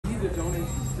Hey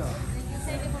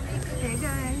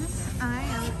guys, I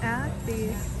am at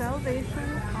the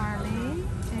Salvation Army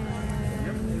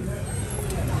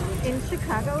in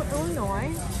Chicago,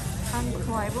 Illinois, on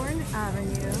Clybourne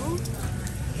Avenue,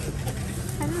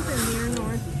 kind of the near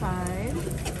north side.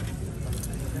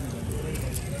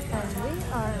 And we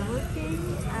are looking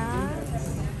at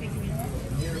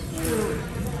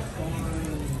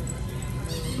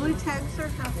blue tags are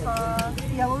half off,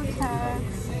 yellow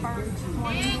tags are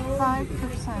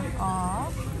 25%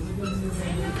 off.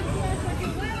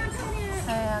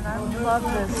 And I love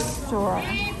this store.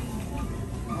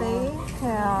 They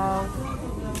have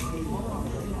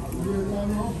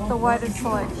the widest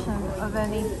selection of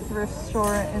any thrift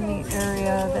store in the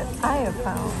area that I have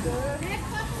found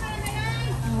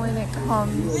when it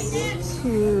comes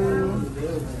to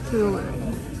jewelry.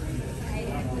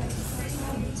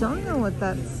 Don't know what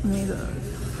that's made of.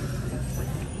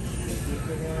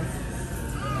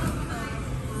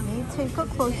 Let me take a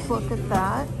close look at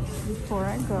that before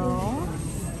I go.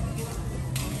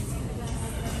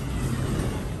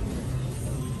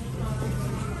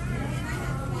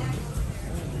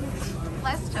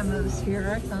 Last time I was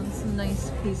here, I found some nice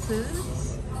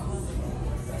pieces.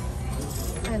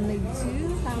 And they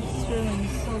do have sterling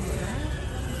silver.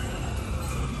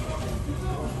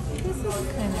 This is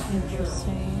kind of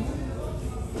interesting.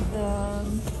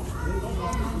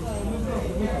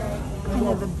 Kind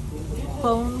of the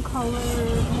bone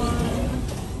colored one.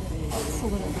 It's a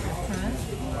little different.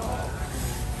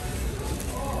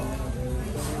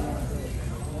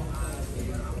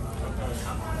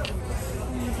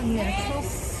 There's a natural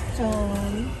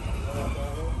stone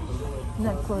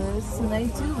necklace, and I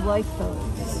do like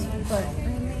those, but I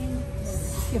may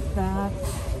skip that.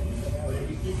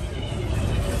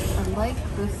 I like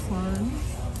this one.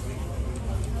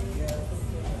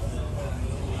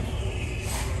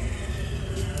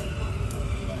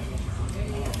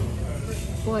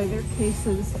 Boy, their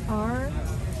cases are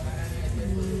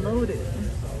loaded.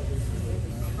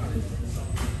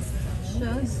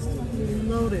 Just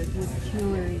loaded with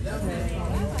jewelry today.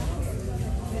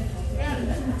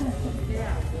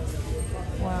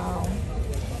 Wow.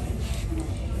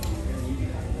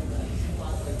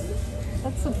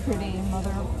 That's a pretty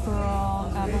mother of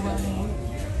pearl abalone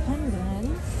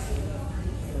pendant.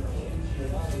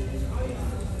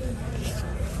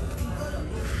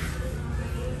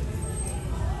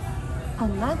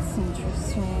 And that's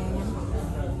interesting.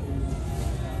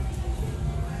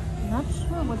 Not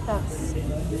sure what that's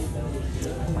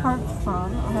carved from.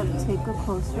 I'll have to take a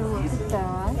closer look at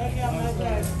that.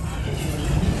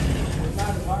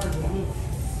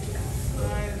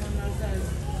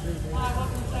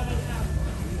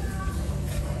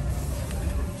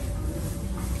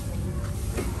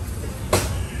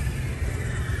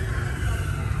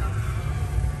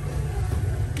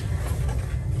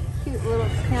 Cute little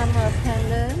camera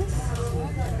pendants.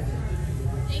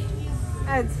 I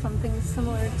had something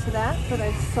similar to that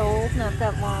I sold not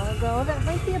that long ago. That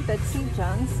might be a Betsy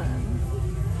Johnson.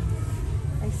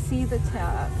 I see the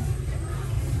tab.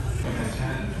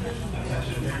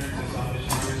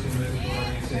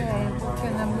 Okay, we're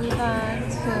gonna move on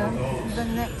to the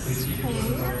next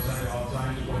page.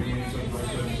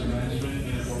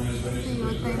 See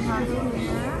what they have in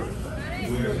here.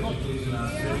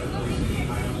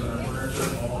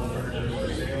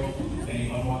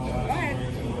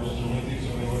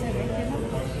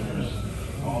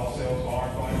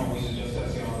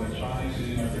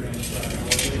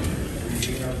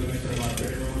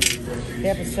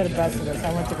 Yep, instead of best of this,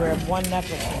 I went to grab one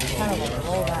necklace and it's kind of like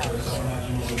rolled out.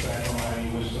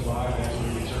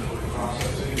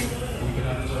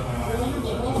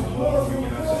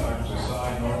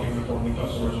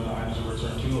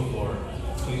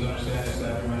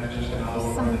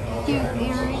 Some cute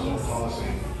earrings.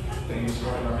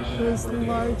 Those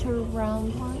larger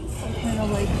round ones. I kind of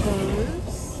like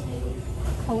those.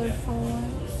 Colorful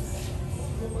ones.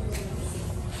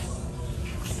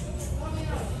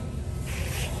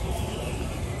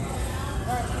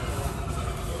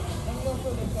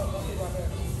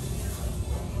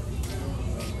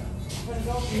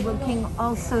 Looking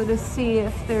also to see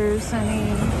if there's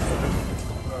any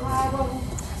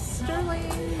sterling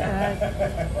that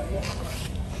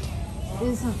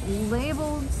isn't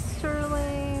labeled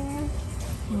sterling.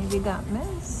 Maybe got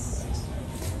missed.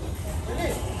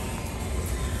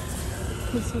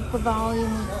 Because with the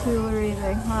volume of jewelry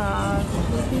they have, it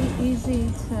would be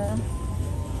easy to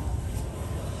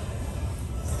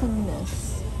miss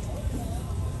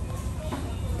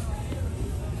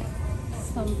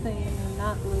something and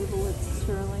not label it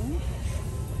sterling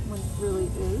when it really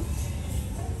is.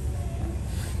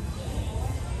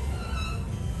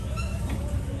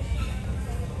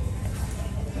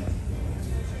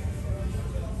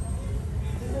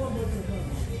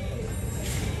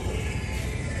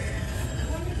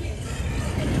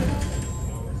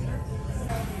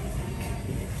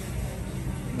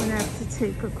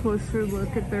 take a closer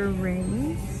look at their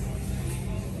rings.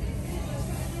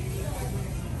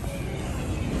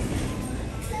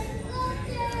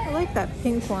 I like that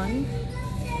pink one.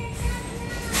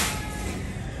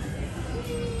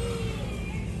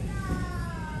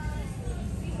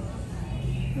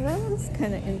 That one's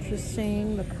kind of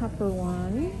interesting, the copper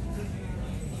one.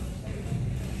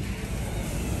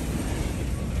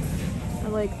 I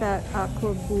like that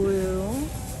aqua blue.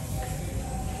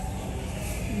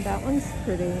 And that one's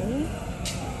pretty.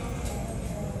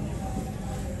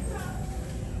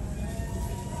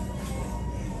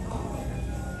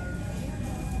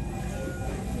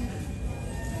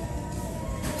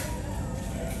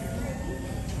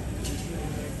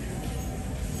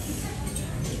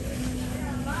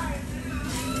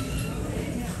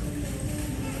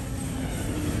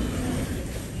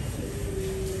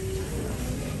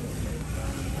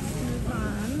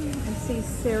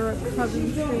 Sarah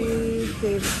Coventry,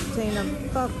 Dana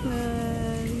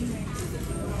Buckman,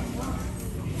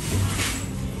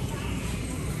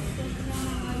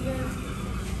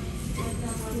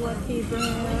 Lucky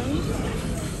Brand,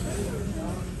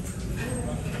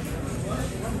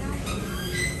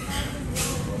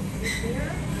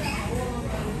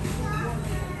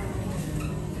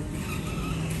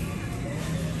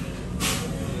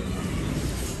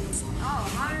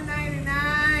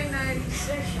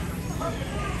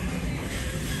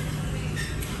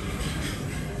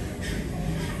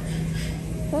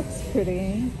 that's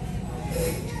pretty.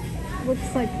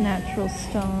 Looks like natural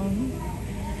stone.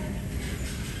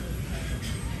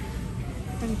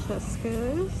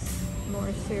 Francesca's,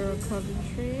 more Sarah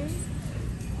Coventry.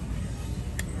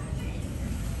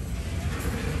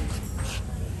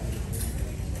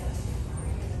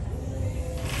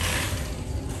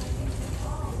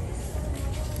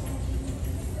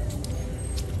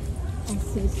 I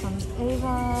see some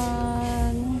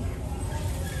Avon.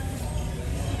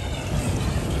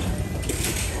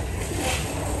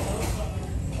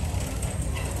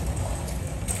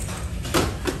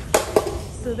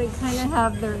 So they kind of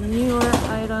have their newer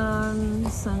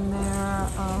items and their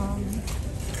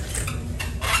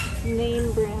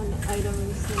name brand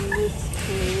items in this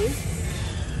case.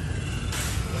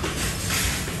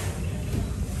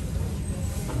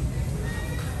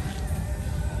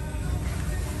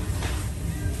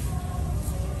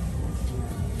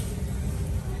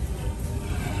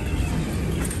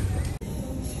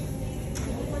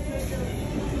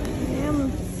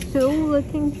 Still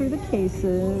looking through the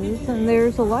cases, and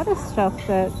there's a lot of stuff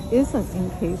that isn't in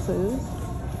cases.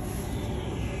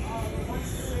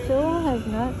 Still have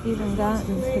not even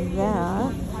gotten to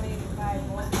that.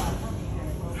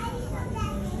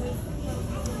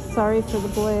 Sorry for the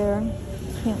glare.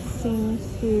 Can't seem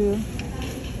to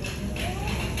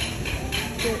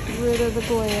get rid of the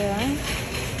glare.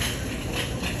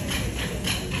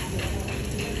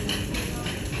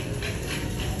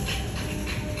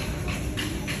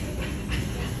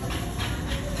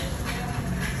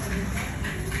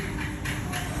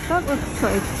 That looks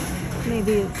like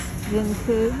maybe it's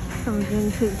vintage, some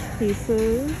vintage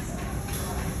pieces.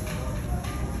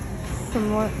 Some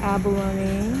more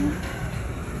abalone.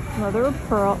 Mother of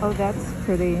pearl. Oh, that's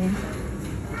pretty.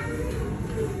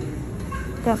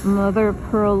 That mother of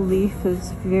pearl leaf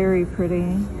is very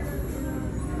pretty.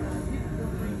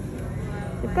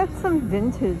 They've got some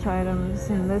vintage items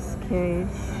in this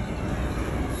case.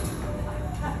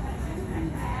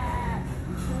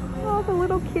 Oh, the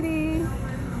little kitty.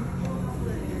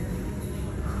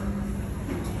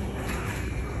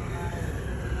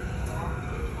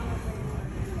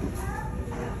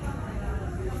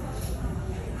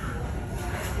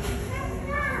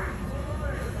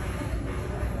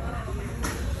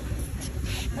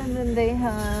 And then they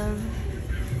have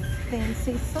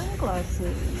fancy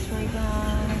sunglasses right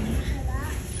on.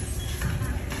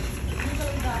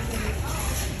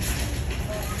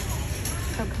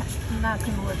 Okay, I'm not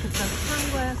going to look at those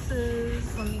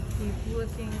sunglasses. Let me keep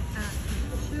looking at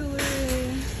the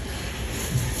jewelry.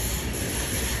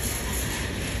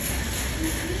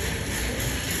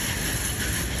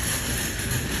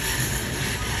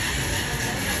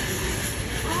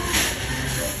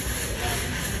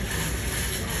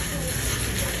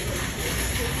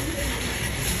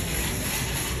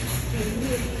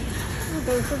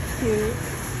 Those are cute.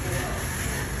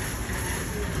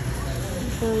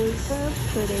 Those are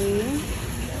pretty.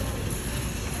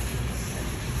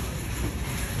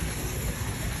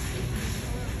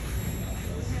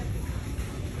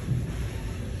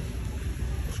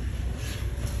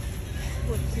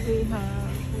 What do we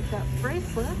have? We've got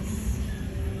bracelets.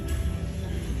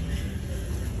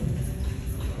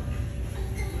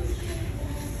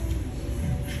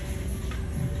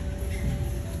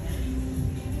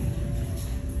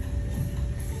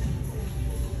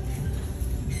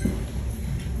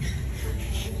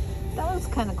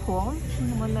 kind of cool.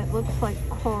 The one that looks like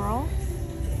coral.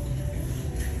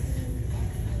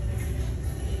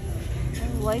 I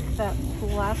like that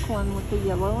black one with the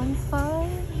yellow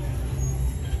inside.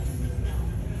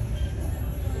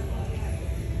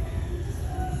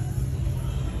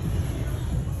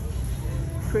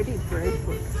 Pretty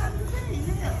bracelets.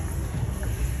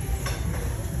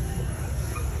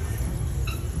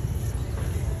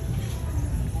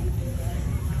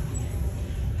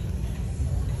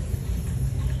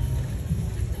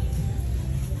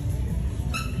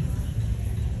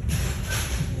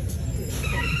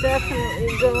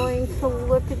 Definitely going to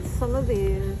look at some of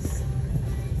these.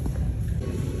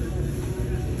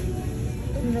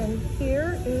 And then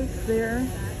here is their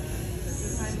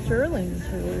sterling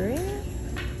jewelry.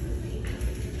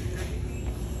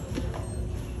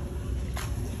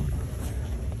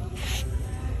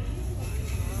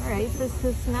 Alright, this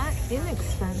is not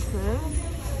inexpensive.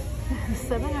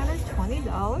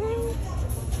 $720?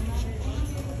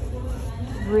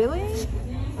 Really?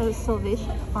 A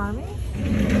Salvation Army? My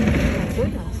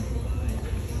goodness.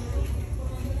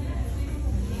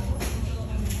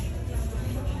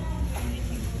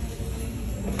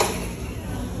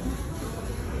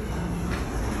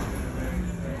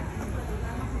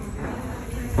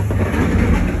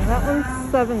 That one's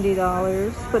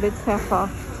 $70, but it's half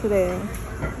off today.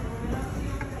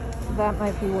 That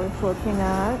might be worth looking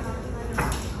at.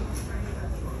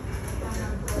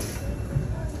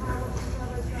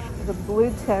 The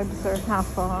blue tags are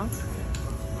half off.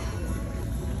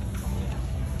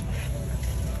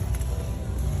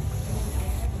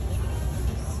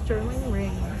 Sterling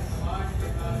rings.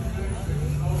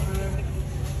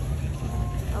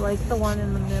 I like the one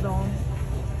in the middle.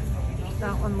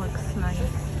 That one looks nice.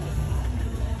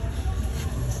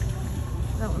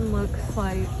 That one looks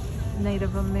like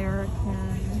Native American.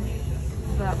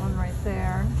 That one right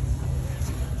there.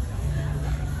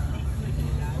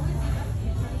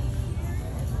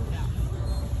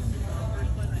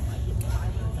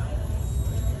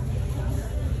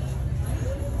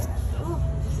 Ooh,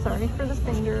 sorry for the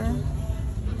finger.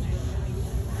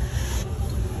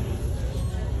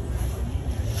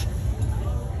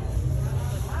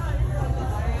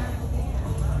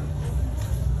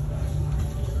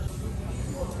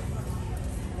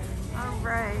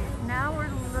 Now we're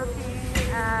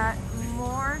looking at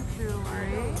more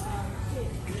jewelry.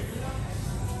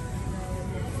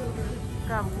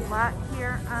 Got a lot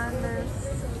here on this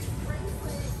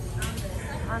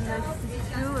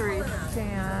jewelry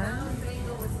stand.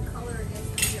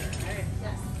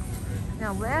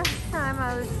 Now last time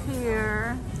I was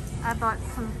here, I bought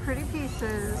some pretty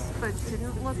pieces, but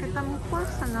didn't look at them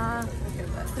close enough.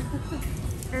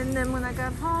 And then when I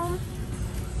got home,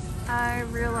 I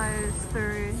realized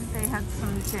they had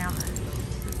some damage.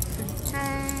 So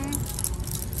today,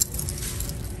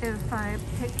 if I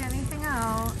pick anything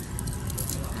out,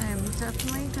 I'm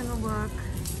definitely gonna look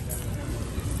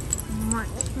much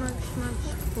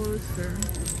closer.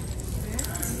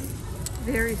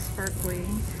 Very sparkly.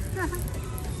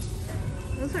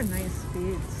 Those are nice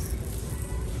beads.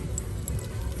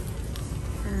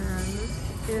 And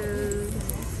this is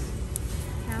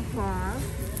half off.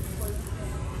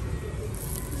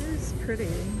 It's pretty.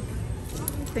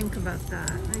 What do you think about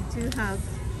that? I do have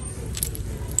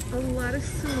a lot of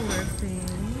similar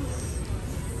things.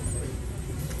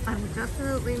 I'm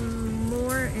definitely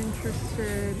more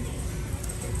interested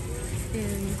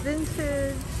in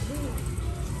vintage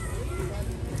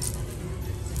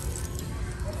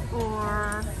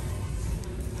or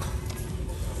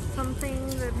something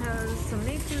that has some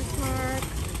nature's mark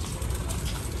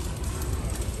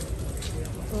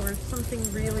or something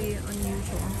really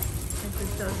unusual. If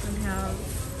it doesn't have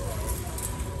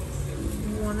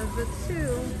one of the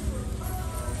two,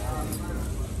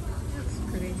 that's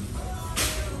pretty.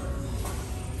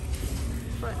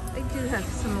 But I do have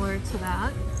similar to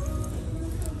that.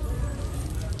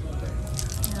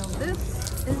 Now this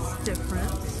is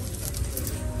different.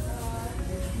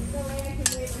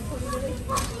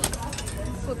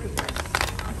 Let's look at this.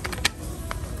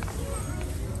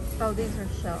 Oh, these are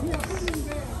shells.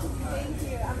 Thank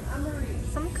you. I'm Marie.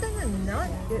 Some kind of nut,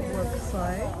 it looks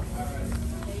like.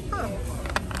 Huh.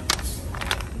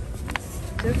 It's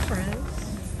different.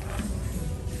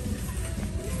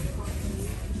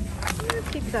 I'm going to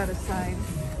keep that aside.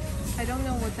 I don't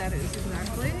know what that is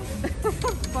exactly,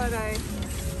 but I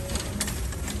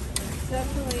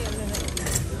definitely am going to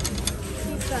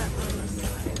keep that on the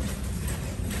side.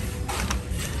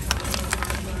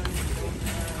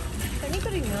 If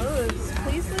anybody knows,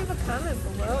 please leave a comment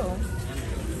below.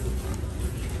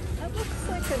 That looks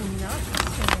like a nut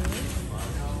to me.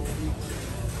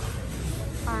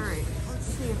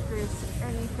 see if there's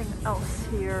anything else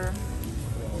here.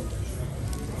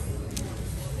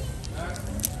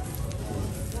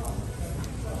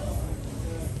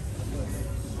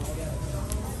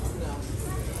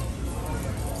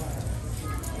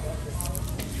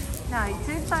 Now, I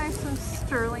did buy some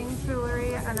sterling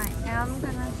jewelry, and I am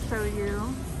going to show you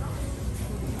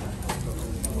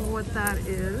what that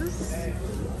is.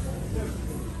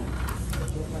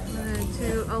 I'm going to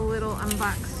do a little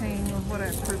unboxing of what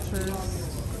I purchased.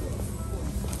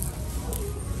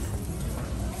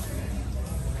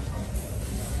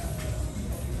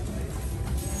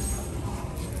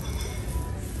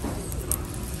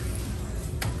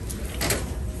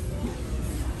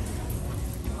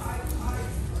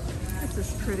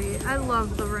 This is pretty. I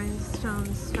love the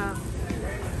rhinestone stuff,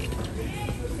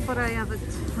 but I have a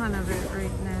ton of it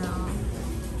right now.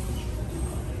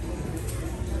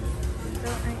 So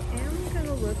I am going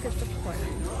to look at the price.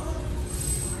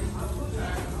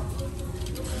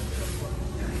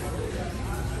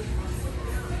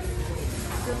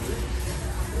 Don't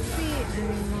see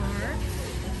anymore,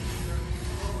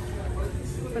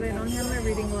 but I don't have my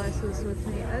reading glasses with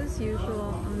me as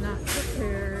usual. I'm not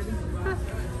prepared.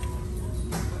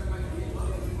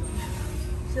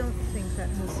 Don't think that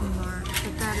has a mark,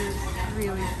 but that is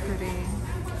really pretty.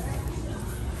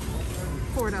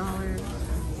 $4.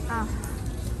 Ah,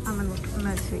 I'm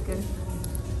gonna take it.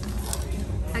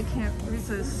 I can't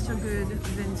resist a good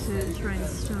vintage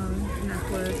rhinestone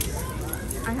necklace.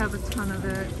 I have a ton of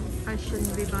it. I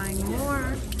shouldn't be buying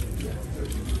more,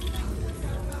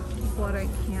 but I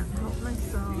can't help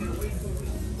myself.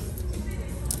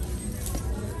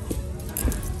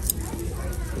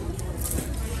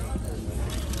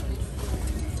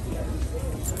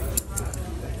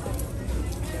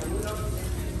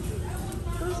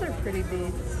 Those are pretty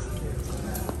beads.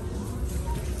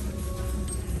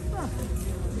 Oh.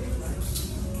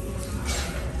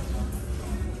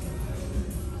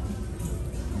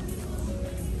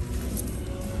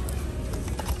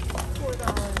 $4. I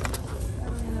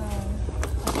don't know.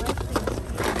 I like these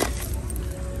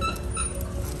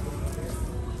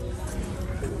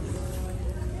beads.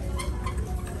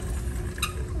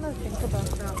 I'm gonna think about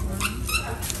that one.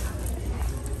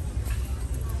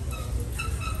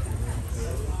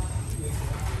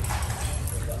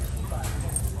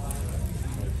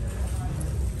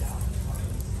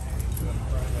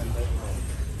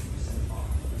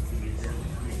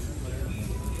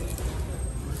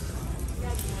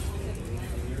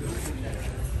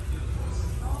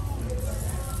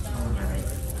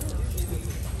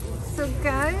 So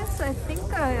guys, I think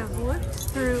I have looked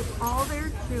through all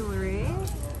their jewelry,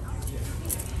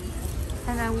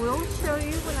 and I will show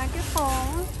you when I get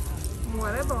home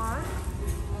what I bought.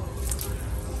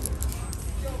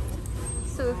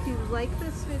 So if you like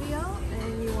this video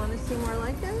and you want to see more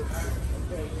like it,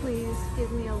 please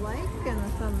give me a like and a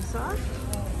thumbs up,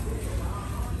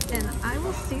 and I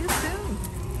will see you soon.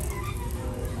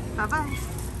 Bye-bye.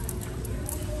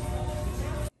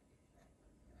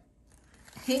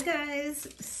 Hey guys,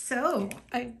 so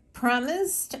I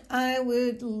promised I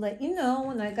would let you know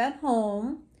when I got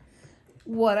home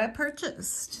what I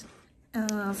purchased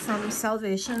from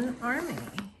Salvation Army.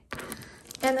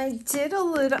 And I did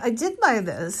buy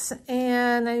this,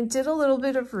 and I did a little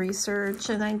bit of research,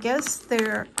 and I guess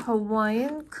they're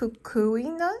Hawaiian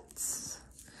kukui nuts,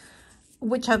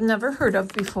 which I've never heard of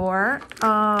before,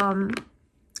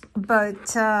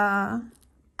 but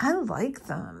I like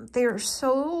them. They're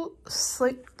so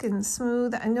slick and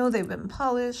smooth. I know they've been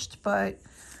polished, but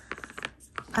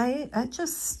I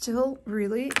just still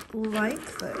really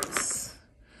like this.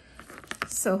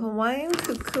 So Hawaiian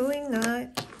kukui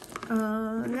nut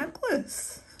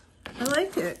necklace. I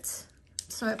like it.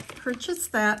 So I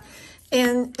purchased that,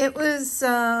 and it was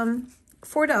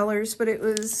 $4, but it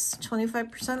was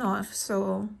 25% off,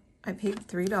 so I paid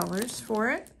 $3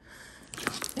 for it.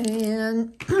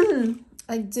 And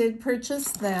I did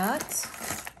purchase that.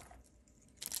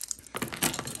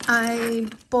 I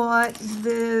bought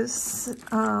this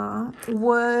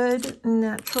wood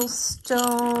natural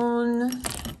stone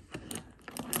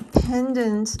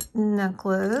pendant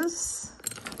necklace,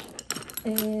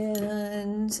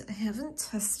 and I haven't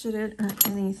tested it or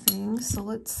anything, so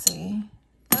let's see.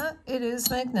 It is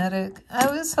magnetic. I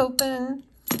was hoping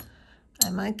I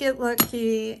might get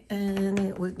lucky and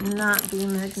it would not be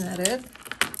magnetic,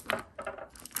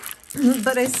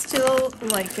 but I still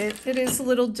like it. It is a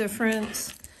little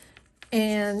different,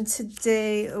 and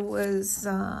today it was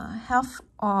half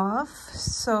off,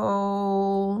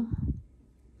 so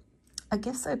I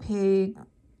guess I paid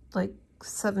like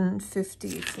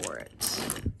 $7.50 for it.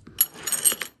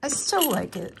 I still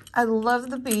like it. I love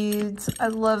the beads. I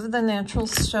love the natural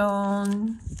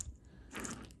stone.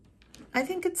 I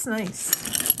think it's nice.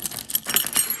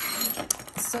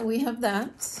 So we have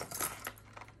that.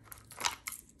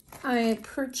 I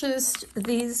purchased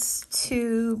these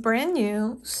two brand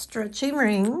new stretchy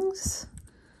rings.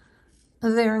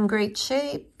 They're in great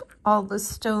shape. All the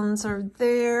stones are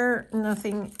there.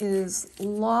 Nothing is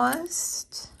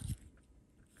lost.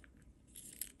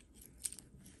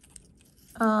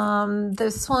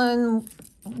 This one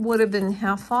would have been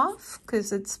half off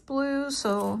because it's blue,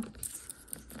 so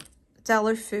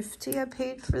 $1.50 I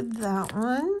paid for that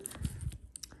one.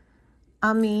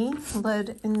 Ami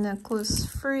lead and necklace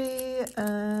free,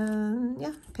 and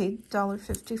yeah, paid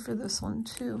 $1.50 for this one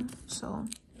too. So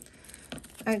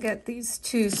I got these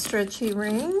two stretchy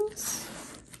rings.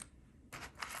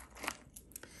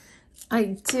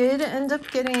 I did end up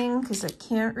getting, because I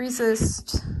can't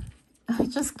resist, I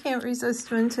just can't resist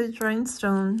vintage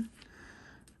rhinestone.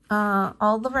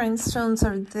 All the rhinestones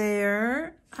are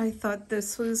there. I thought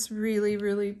this was really,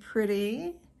 really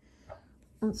pretty.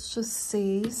 Let's just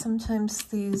see. Sometimes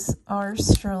these are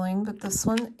sterling, but this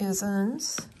one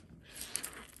isn't.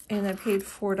 And I paid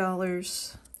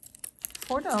 $4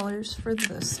 for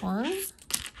this one.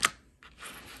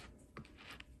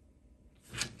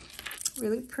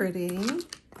 Really pretty.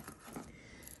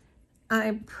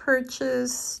 I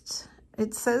purchased,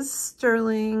 it says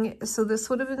sterling, so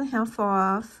this would have been half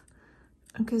off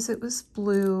because it was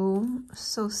blue,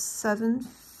 so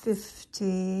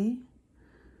 $7.50.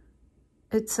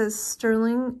 It says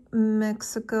sterling,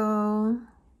 Mexico.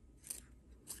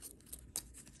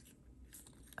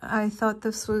 I thought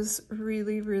this was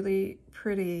really, really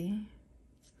pretty.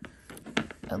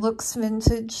 It looks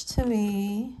vintage to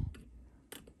me,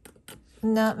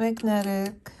 not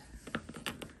magnetic.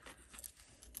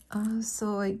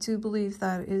 So I do believe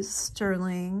that is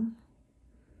sterling.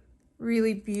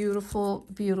 Really beautiful,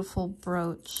 beautiful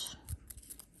brooch.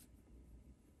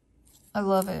 I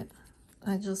love it.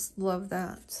 I just love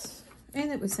that.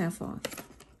 And it was half off.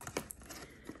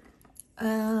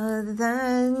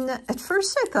 Then at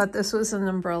first I thought this was an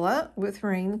umbrella with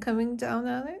rain coming down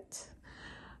on it.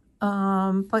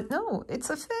 But no,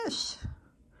 it's a fish.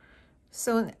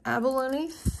 So an abalone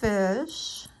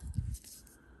fish.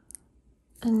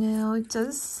 And now it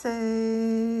does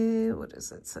say, what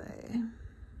does it say?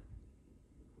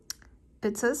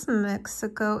 It says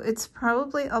Mexico. It's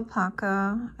probably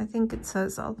alpaca. I think it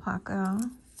says alpaca.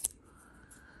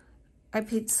 I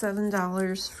paid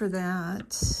 $7 for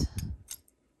that.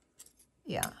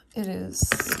 Yeah, it is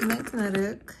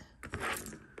magnetic.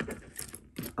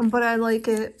 But I like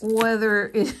it whether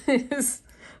it is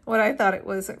what I thought it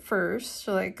was at first,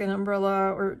 like an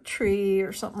umbrella or a tree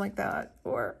or something like that,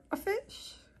 or a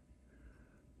fish.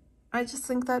 I just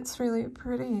think that's really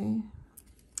pretty.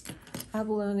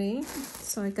 Abalone,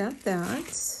 so I got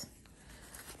that.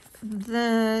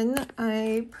 Then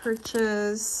I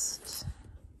purchased,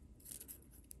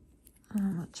 how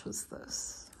much was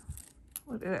this?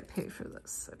 What did I pay for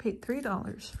this? I paid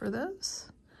 $3 for this.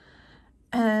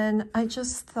 And I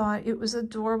just thought it was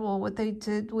adorable what they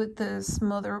did with this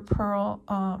mother of pearl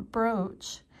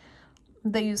brooch.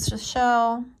 They used a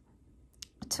shell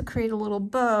to create a little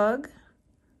bug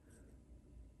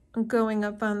going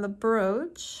up on the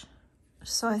brooch.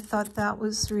 So I thought that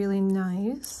was really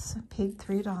nice. I paid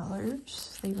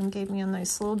 $3. They even gave me a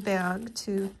nice little bag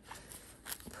to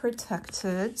protect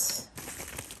it.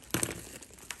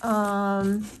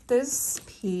 This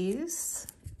piece,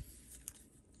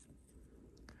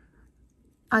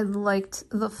 I liked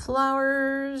the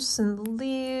flowers and the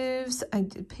leaves. I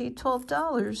did pay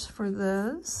 $12 for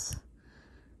this.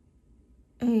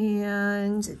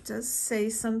 And it does say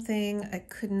something. I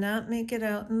could not make it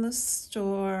out in the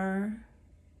store.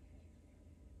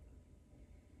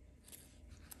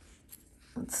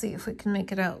 Let's see if we can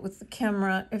make it out with the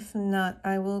camera. If not,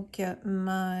 I will get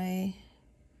my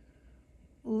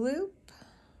loop.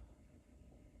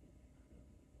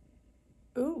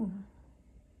 Ooh.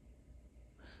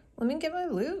 Let me get my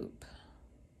loop.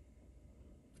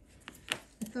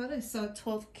 I thought I saw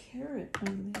 12 karat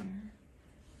on there.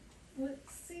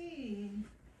 Let's see.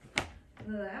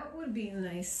 That would be a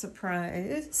nice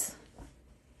surprise.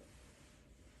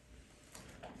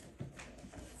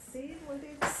 Let's see what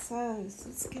it says.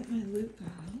 Let's get my loop out.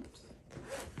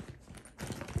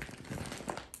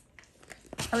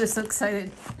 I was so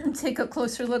excited to take a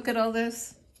closer look at all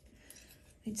this.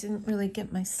 I didn't really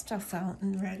get my stuff out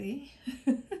and ready.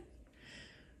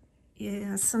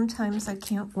 Yeah, sometimes I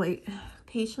can't wait.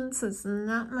 Patience is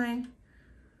not my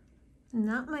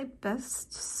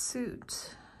best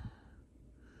suit.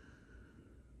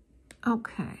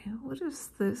 Okay, what does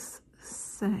this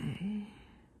say?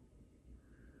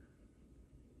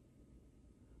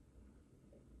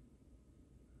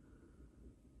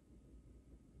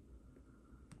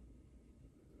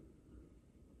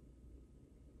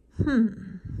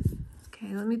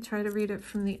 Okay, let me try to read it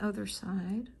from the other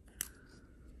side.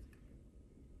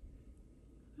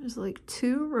 There's like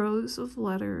 2 rows of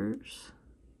letters.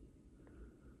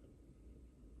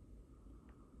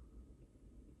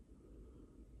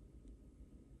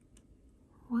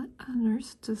 What on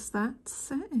earth does that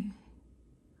say?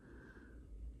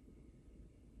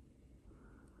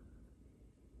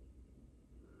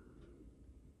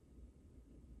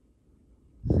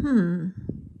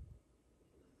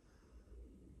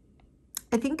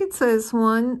 I think it says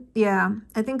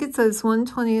I think it says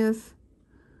 1/20th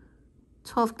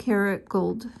 12 karat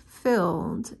gold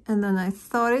filled, and then I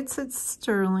thought it said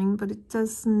sterling, but it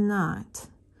does not.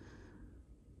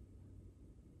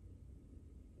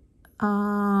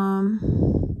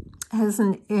 Has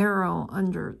an arrow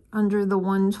under the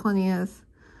 1/20th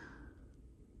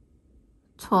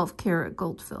 12 karat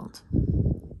gold filled.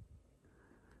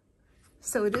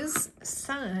 So it is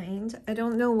signed. I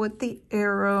don't know what the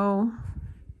arrow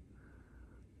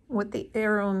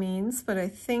means, but I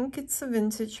think it's a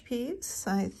vintage piece.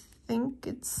 I think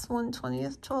it's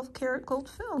 1/20th 12 karat gold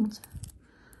filled.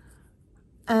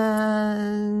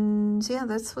 And yeah,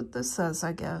 that's what this says,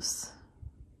 I guess.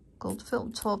 Gold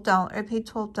filled, $12. I paid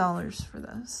 $12 for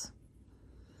this.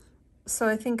 So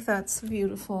I think that's a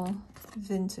beautiful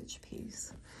vintage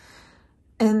piece.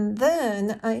 And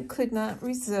then I could not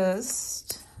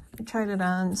resist. I tried it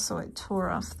on, so I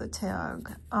tore off the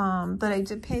tag. But I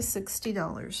did pay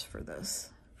 $60 for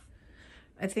this.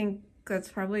 I think that's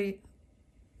probably,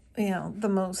 the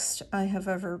most I have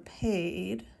ever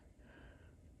paid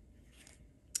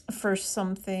for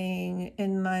something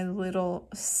in my little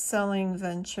selling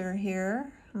venture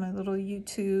here, my little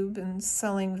YouTube and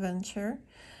selling venture.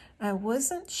 I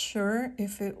wasn't sure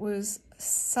if it was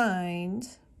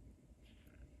signed,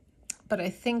 but I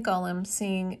think all I'm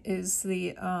seeing is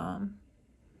the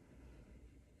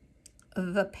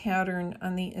pattern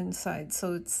on the inside.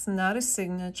 So it's not a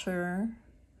signature.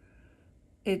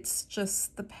 It's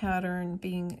just the pattern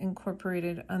being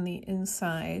incorporated on the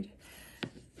inside.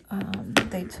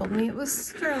 They told me it was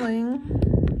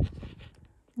sterling.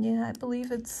 Yeah, I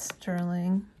believe it's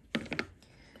sterling.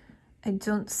 I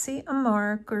don't see a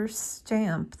mark or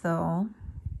stamp though.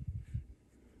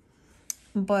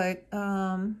 But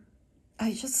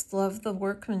I just love the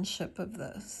workmanship of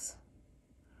this.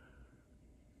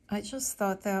 I just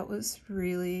thought that was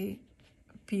really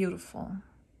beautiful.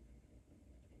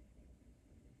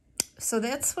 So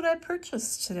that's what I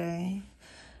purchased today.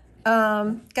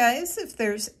 Guys, if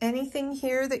there's anything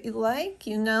here that you like,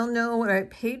 you now know what I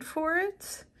paid for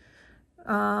it.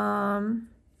 And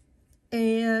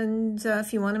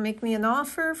if you want to make me an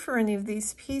offer for any of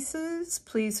these pieces,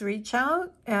 please reach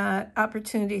out at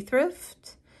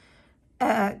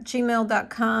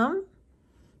opportunitythrift@gmail.com.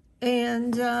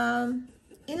 And,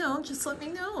 just let me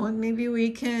know. And maybe we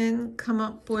can come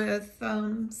up with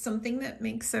something that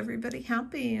makes everybody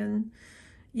happy, and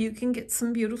you can get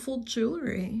some beautiful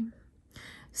jewelry.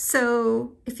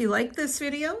 So if you like this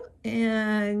video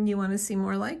and you want to see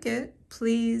more like it,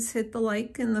 please hit the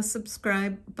like and the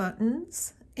subscribe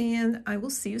buttons, and I will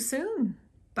see you soon.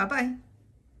 Bye-bye.